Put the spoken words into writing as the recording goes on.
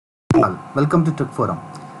all, welcome to Tech Forum.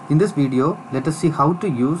 In this video, let us see how to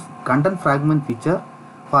use content fragment feature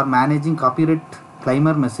for managing copyright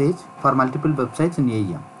claimer message for multiple websites in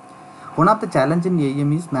AEM. One of the challenge in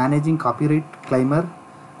AEM is managing copyright claimer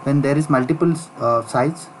when there is multiple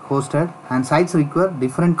sites hosted and sites require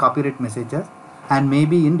different copyright messages and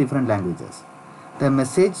maybe in different languages. The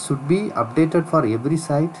message should be updated for every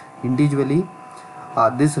site individually.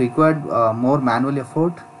 This required more manual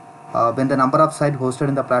effort when the number of sites hosted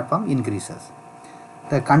in the platform increases.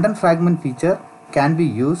 The content fragment feature can be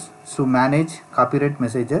used to manage copyright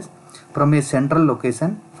messages from a central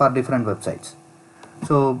location for different websites.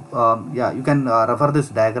 So you can refer this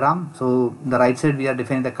diagram. So the right side we are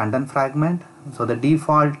defining the content fragment. So the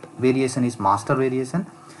default variation is master variation.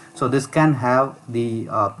 So this can have the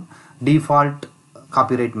default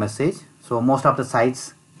copyright message. So most of the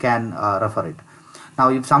sites can refer it. Now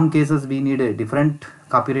if some cases we need a different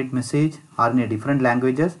copyright message or in a different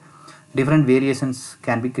languages, different variations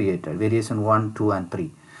can be created, variation 1, 2 and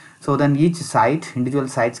 3. So then each site, individual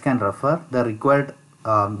sites can refer the required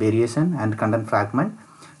variation and content fragment.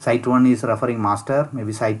 Site 1 is referring master,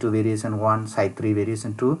 maybe site 2 variation 1, site 3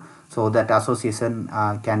 variation 2, so that association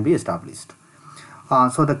can be established.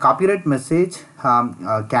 So the copyright message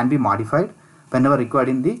can be modified whenever required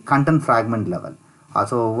in the content fragment level.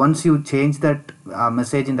 So once you change that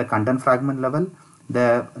message in the content fragment level,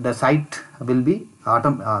 the site will be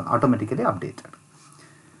automatically updated.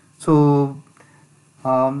 So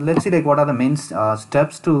let's see like what are the main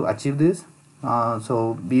steps to achieve this.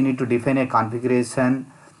 So we need to define a configuration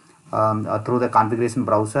through the configuration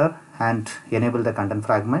browser and enable the content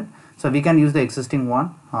fragment. So we can use the existing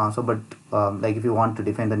one, but like if you want to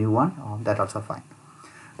define the new one, that also fine.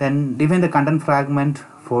 Then define the content fragment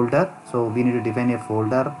folder. So we need to define a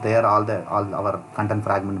folder there all our content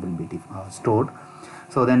fragment will be stored.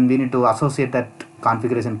 So then we need to associate that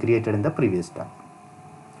configuration created in the previous step.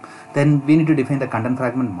 Then we need to define the content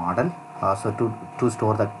fragment model, so to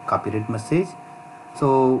store the copyright message.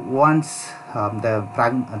 So once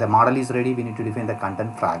the model is ready, we need to define the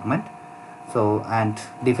content fragment, so and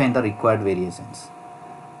define the required variations.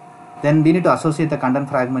 Then we need to associate the content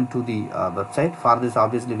fragment to the website. For this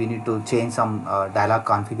obviously we need to change some dialog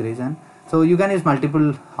configuration. So you can use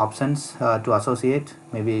multiple options to associate.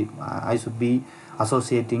 Maybe I should be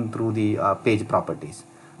associating through the page properties,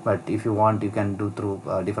 but if you want you can do through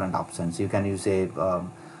different options. You can use a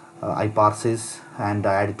iParsys and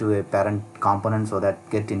add it to a parent component so that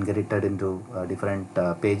get integrated into different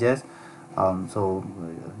pages. So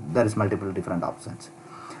there is multiple different options.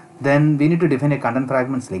 Then we need to define a content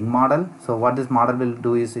fragment link model. So what this model will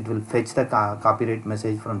do is it will fetch the copyright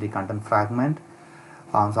message from the content fragment.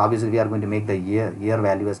 So obviously we are going to make the year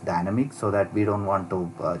value as dynamic so that we don't want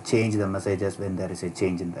to change the messages when there is a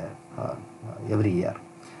change in the every year.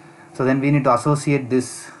 So then we need to associate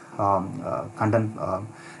this content.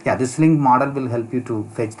 This link model will help you to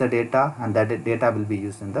fetch the data, and that data will be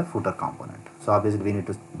used in the footer component. So obviously we need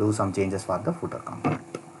to do some changes for the footer component.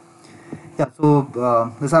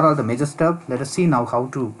 So these are all the major steps. Let us see now how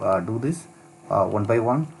to do this one by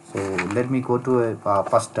one. So let me go to a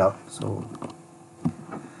first step. So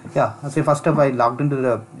first step I logged into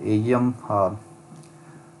the AEM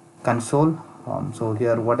console. So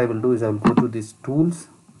here what I will do is I will go to this tools,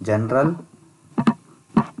 general,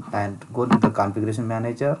 and go to the configuration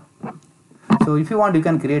manager. So if you want you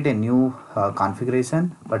can create a new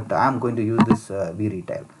configuration, but I am going to use this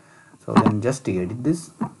vretail. So then just edit this.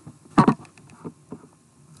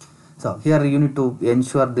 So here you need to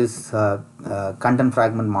ensure this content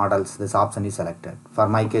fragment models, this option is selected. For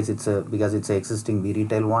my case it's because it's an existing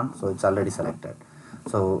vretail one, so it's already selected.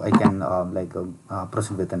 So I can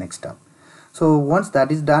proceed with the next step. So once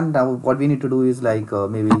that is done, now what we need to do is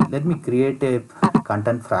maybe let me create a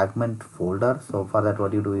content fragment folder. So for that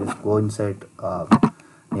what you do is go inside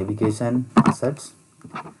navigation, assets,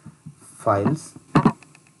 files.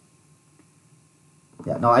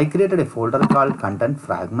 Now I created a folder called content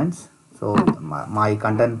fragments. So my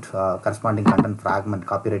content corresponding content fragment,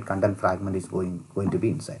 copyright content fragment is going to be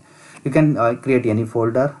inside. You can create any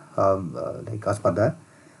folder as per the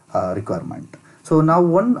requirement. So now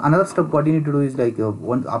another step what you need to do is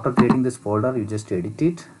after creating this folder you just edit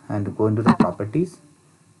it and go into the properties.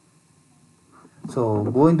 So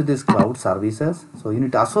go into this cloud services. So you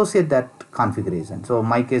need to associate that configuration. So in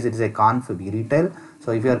my case it is a conf vretail.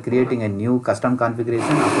 So if you are creating a new custom configuration,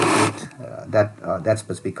 associate that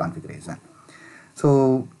specific configuration.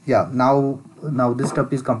 So now this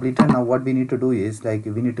step is completed. Now what we need to do is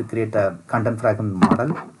we need to create a content fragment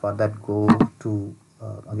model. For that go to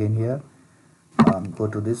again here, go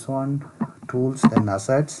to this one, tools, then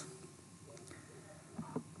assets,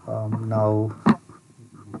 Now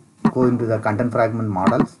go into the content fragment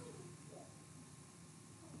models.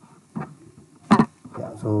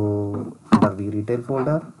 Yeah, so under the retail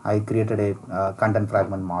folder, I created a content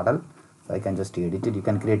fragment model. So I can just edit it. You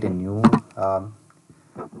can create a new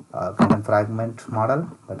content fragment model,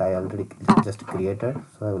 but I already just created.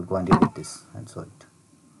 So I will go and edit this and show it.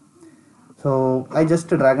 So I just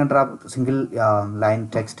drag and drop single line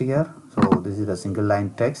text here. So this is a single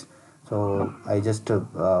line text. So I just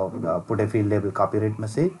put a field label copyright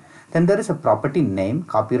message. Then there is a property name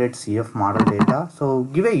copyright CF model data. So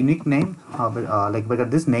give a unique name, like because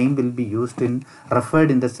this name will be used in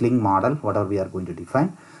referred in the Sling model, whatever we are going to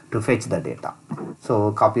define to fetch the data.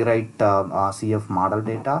 So copyright CF model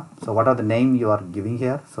data. So what are the name you are giving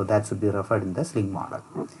here? So that should be referred in the Sling model.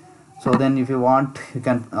 So then if you want, you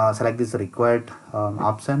can select this required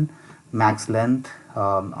option, max length,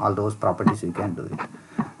 all those properties you can do it.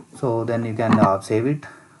 So then you can save it.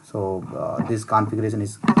 So this configuration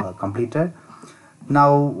is completed.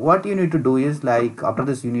 Now what you need to do is, like after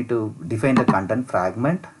this you need to define the content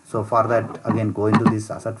fragment. So for that, again go into this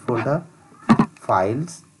asset folder,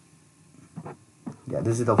 files. Yeah,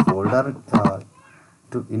 this is the folder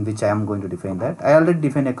in which I am going to define that. I already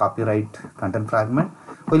defined a copyright content fragment.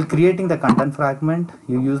 While creating the content fragment,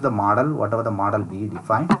 you use the model, whatever the model we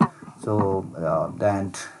defined. So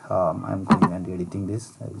then I'm going and editing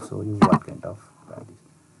this. I will show you what kind of values.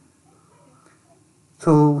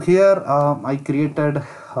 So here I created,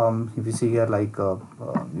 if you see here, like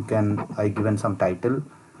I given some title,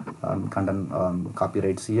 content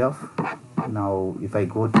copyright CF. Now if I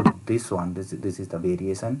go to this one, this is the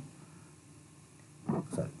variation.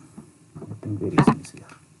 Sorry, I think variation is here.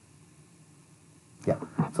 Yeah,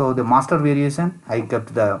 so the master variation, I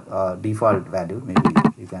kept the default value. Maybe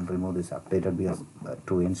you can remove this updated because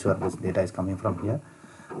to ensure this data is coming from here.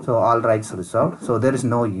 So all rights reserved. So there is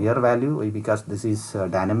no year value because this is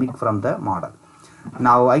dynamic from the model.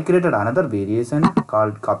 Now I created another variation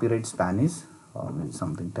called copyright Spanish.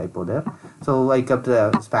 Something typo there. So I kept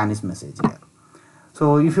the Spanish message here.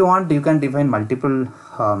 So if you want, you can define multiple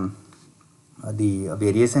the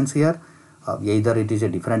variations here. Either it is a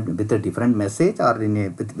different with a different message or in a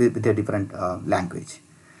with a different language.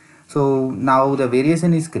 So now the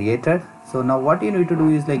variation is created. So now what you need to do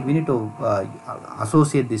is, like, we need to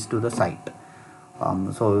associate this to the site.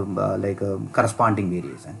 Like a corresponding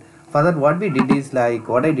variation. For that, what we did is, like,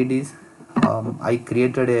 what I did is I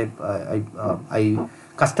created I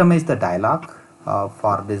customized the dialog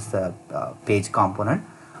for this page component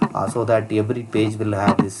so that every page will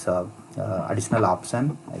have this additional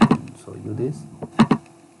option. I can show you this.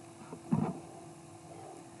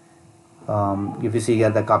 If you see here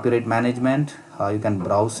the copyright management, you can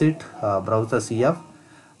browse it, browse the CF,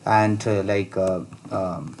 and here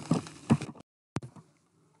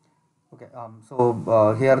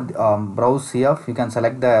browse CF, you can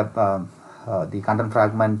select the content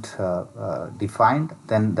fragment defined,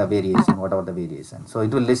 then the variation, whatever the variation. So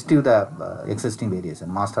it will list you the existing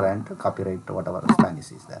variation, master and copyright, whatever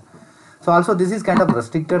Spanish is there. So also this is kind of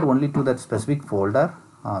restricted only to that specific folder.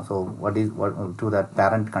 So to that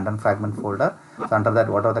parent content fragment folder. So under that,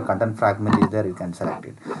 whatever the content fragment is there, you can select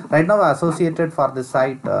it. Right now associated for this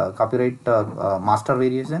site copyright master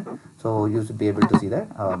variation. So you should be able to see that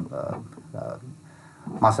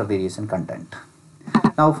master variation content.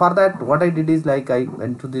 Now for that, what I did is, like, I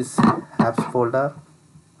went to this apps folder,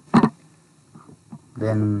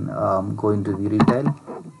 then go into the retail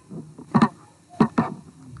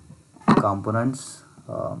components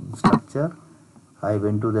structure. I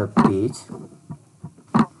went to the page,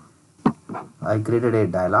 I created a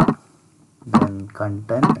dialog, then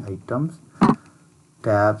content, items,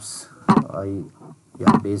 tabs,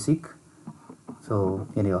 basic. So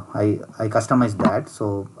anyhow, I customized that.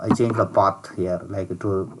 So I changed the path here, like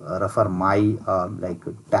to refer my like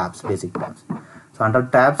tabs, basic tabs. So under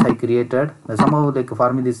tabs I created, somehow like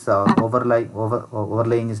for me this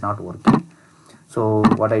overlaying is not working. So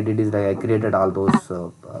what I did is, like, I created all those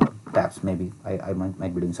tabs. Maybe I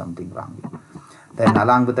might be doing something wrong here. Then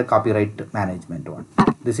along with the copyright management one,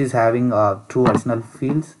 this is having two additional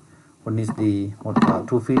fields. One is the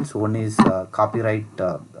two fields. One is copyright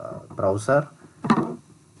browser.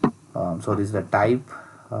 So this is the type,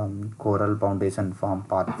 Coral Foundation form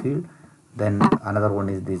path field. Then another one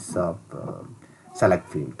is this select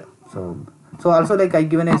field. So also, like, I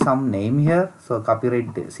given some name here. So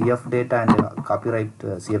copyright CF data and copyright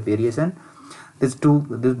CF variation.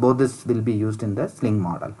 Both this will be used in the Sling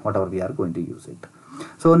model, whatever we are going to use it.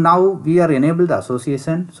 So now we are enabled the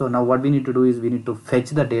association. So now what we need to do is we need to fetch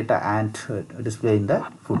the data and display in the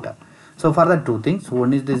footer. So for that, two things.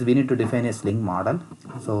 One is this, we need to define a sling model.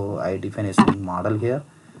 So I define a sling model here.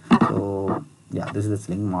 So yeah, this is the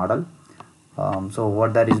sling model. So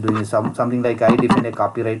what that is doing is something like I define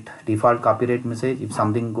a default copyright message. If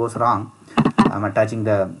something goes wrong, I'm attaching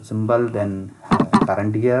the symbol, then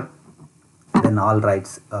current year, then all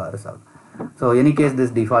rights resolved. So any case,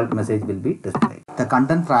 this default message will be displayed. The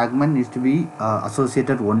content fragment needs to be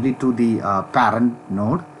associated only to the parent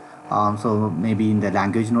node. So maybe in the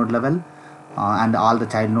language node level, and all the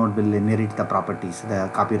child node will inherit the properties, the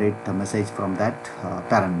copyright message from that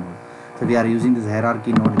parent node. So we are using this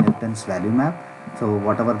hierarchy node inheritance value map. So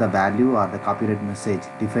whatever the value or the copyright message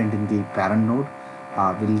defined in the parent node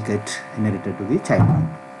will get inherited to the child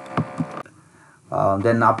node.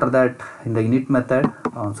 Then after that, in the init method,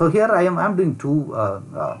 so here I'm doing two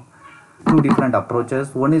different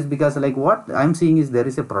approaches. One is because like what I'm seeing is there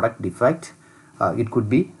is a product defect. It could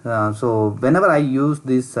be so whenever I use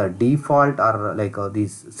this default or like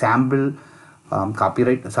this sample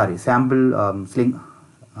sling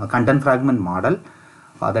content fragment model,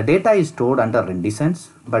 the data is stored under renditions,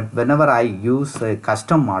 but whenever I use a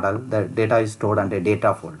custom model, the data is stored under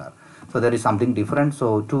data folder. So there is something different.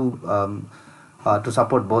 So to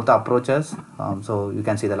support both approaches, so you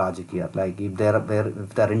can see the logic here. Like if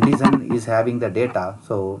the rendition is having the data,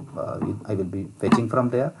 so I will be fetching from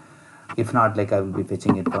there. If not, like I will be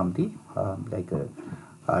fetching it from the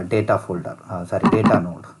data folder, data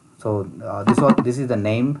node. So this is the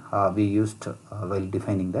name we used while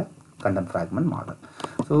defining the content fragment model.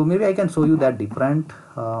 So maybe I can show you that different.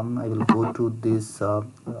 I will go to this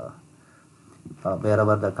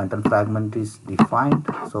wherever the content fragment is defined.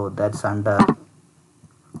 So that's under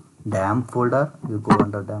DAM folder. You go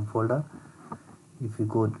under DAM folder. If you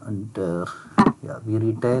go under we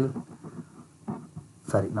retail,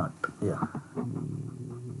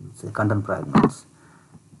 content fragments,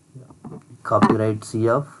 copyright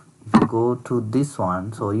CF. If you go to this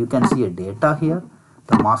one, so you can see a data here.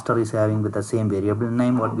 The master is having with the same variable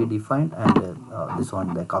name what we defined, and this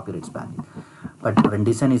one the copyright spanning, but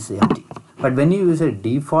rendition is empty. But when you use a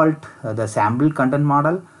default the sample content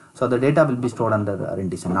model, so the data will be stored under the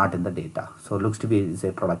rendition, not in the data. So looks to be is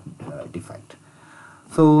a product defect.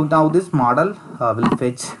 So now this model will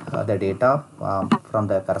fetch the data from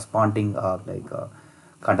the corresponding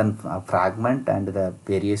content fragment and the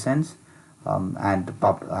variations, and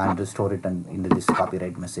store it into this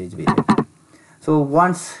copyright message variable. So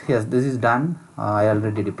once this is done, I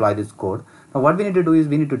already deployed this code. Now what we need to do is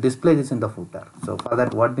we need to display this in the footer. So for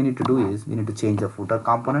that, what we need to do is we need to change the footer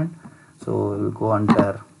component. So we'll go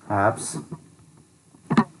under apps,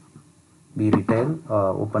 vretail,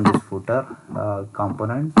 open this footer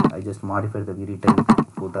component. I just modified the vretail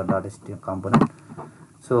footer.html component.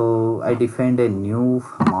 So I defined a new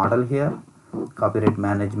model here, copyright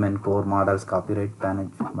management core models, copyright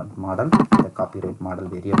management model, the copyright model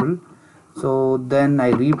variable. So then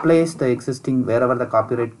I replaced the existing wherever the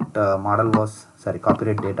copyright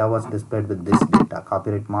copyright data was displayed with this data,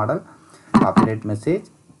 copyright model, copyright message,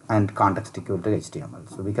 and context equal to HTML.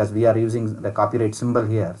 So because we are using the copyright symbol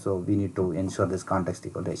here, so we need to ensure this context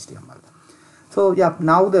equal to HTML. So yeah,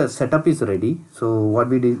 now the setup is ready. So what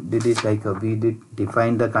we did is like we did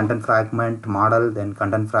define the content fragment model, then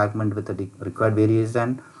content fragment with the required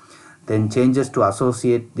variation, then changes to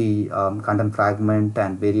associate the content fragment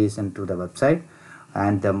and variation to the website,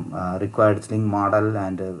 and the required sling model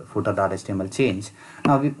and footer.html change.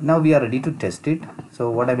 Now we are ready to test it. So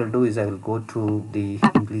what I will do is I will go to the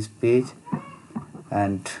English page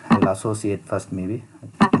and I will associate first. Maybe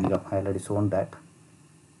I already shown that.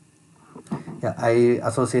 Yeah, I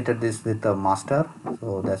associated this with the master,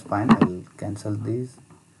 so that's fine. I will cancel this.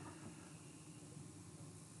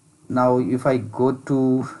 Now if I go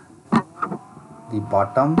to the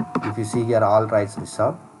bottom, if you see here all rights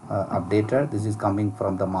reserved, updated, this is coming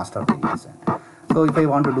from the master variation. So if I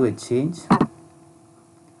want to do a change,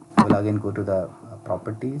 I will again go to the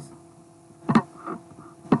properties,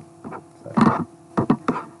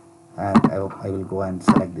 and I will go and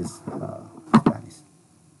select this Spanish.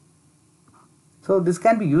 So this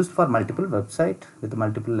can be used for multiple website with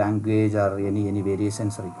multiple language or any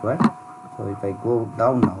variations required. So if I go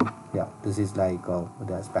down now, yeah, this is like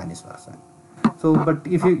the Spanish version. So but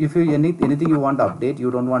if you anything you want to update, you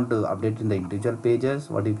don't want to update in the individual pages,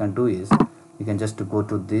 what you can do is you can just go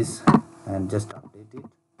to this and just update it.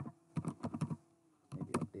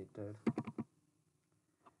 Maybe updated.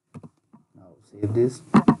 Now save this.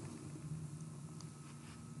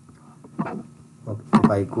 Okay, if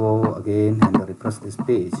I go again and refresh this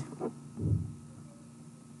page,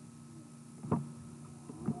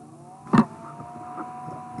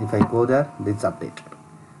 if I go there, it's updated.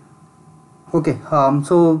 Okay,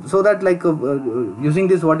 so that like using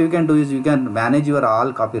this, what you can do is you can manage your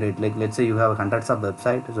all copyright. Like let's say you have hundreds of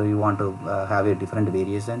website, so you want to have a different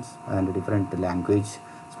variations and different language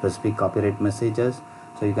specific copyright messages.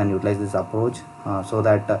 So you can utilize this approach so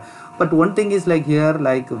that. But one thing is like here,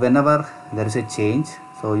 like whenever there is a change,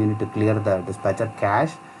 so you need to clear the dispatcher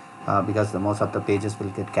cache. Because the most of the pages will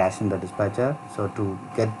get cached in the dispatcher. So to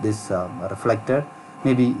get this reflected,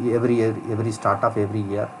 maybe every start of every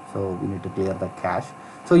year, so we need to clear the cache.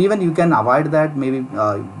 So even you can avoid that, maybe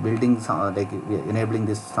building like enabling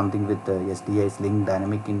this something with SDI's link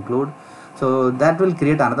dynamic include. So that will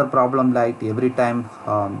create another problem, like every time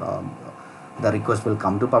the request will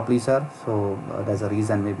come to publisher. So there's a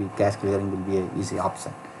reason maybe cache clearing will be a easy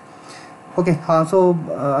option. Okay, so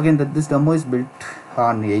again this demo is built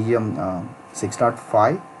on AEM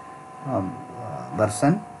 6.5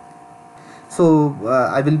 version. So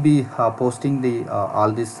I will be posting the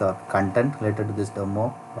all this content related to this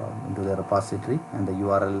demo into the repository, and the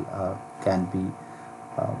URL can be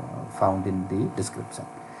found in the description.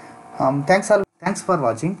 Thanks for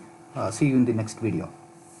watching. See you in the next video.